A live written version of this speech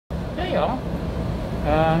video.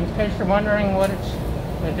 In case you're wondering what it's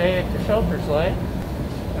a day at the shelter's like,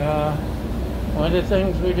 one of the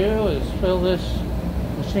things we do is fill this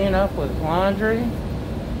machine up with laundry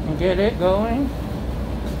and get it going.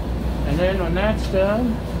 And then when that's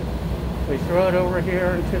done, we throw it over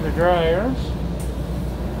here into the dryers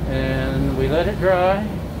and we let it dry.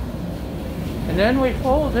 And then we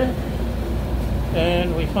fold it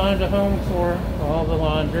and we find a home for all the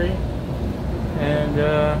laundry. And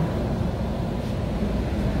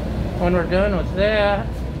when we're done with that,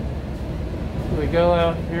 we go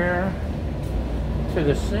out here to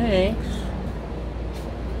the sinks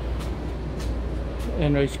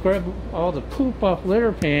and we scrub all the poop off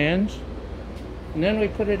litter pans, and then we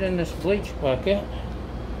put it in this bleach bucket.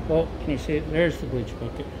 Well, can you see it? There's the bleach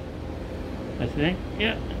bucket, I think.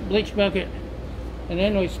 Yeah, bleach bucket. And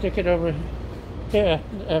then we stick it over. Yeah,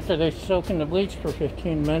 after they soak in the bleach for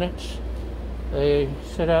 15 minutes, they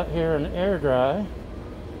sit out here and air dry,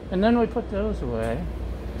 and then we put those away.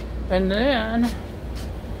 And then,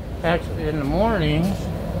 actually in the mornings,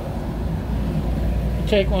 you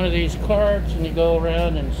take one of these carts and you go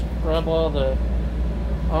around and scrub all the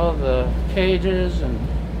cages and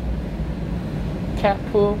cat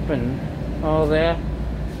poop and all that,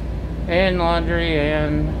 and laundry,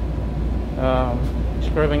 and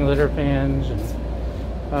scrubbing litter pans.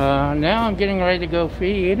 And now I'm getting ready to go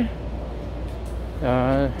feed.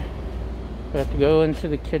 I have to go into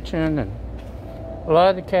the kitchen, and a lot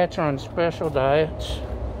of the cats are on special diets,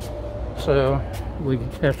 so we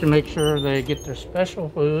have to make sure they get their special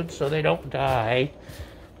food so they don't die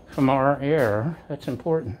from our air. That's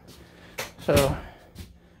important. So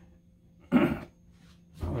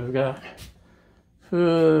we've got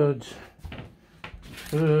foods,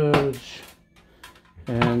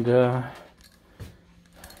 and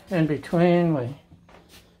in between we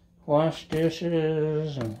wash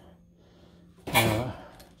dishes and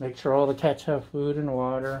make sure all the cats have food and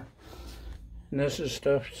water. And this is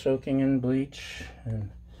stuff soaking in bleach. And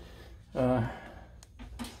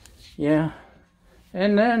yeah.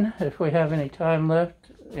 And then if we have any time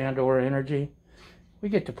left and or energy, we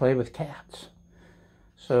get to play with cats.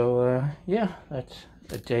 So yeah, that's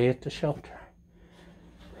a day at the shelter.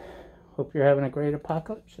 Hope you're having a great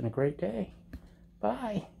apocalypse and a great day.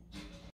 Bye.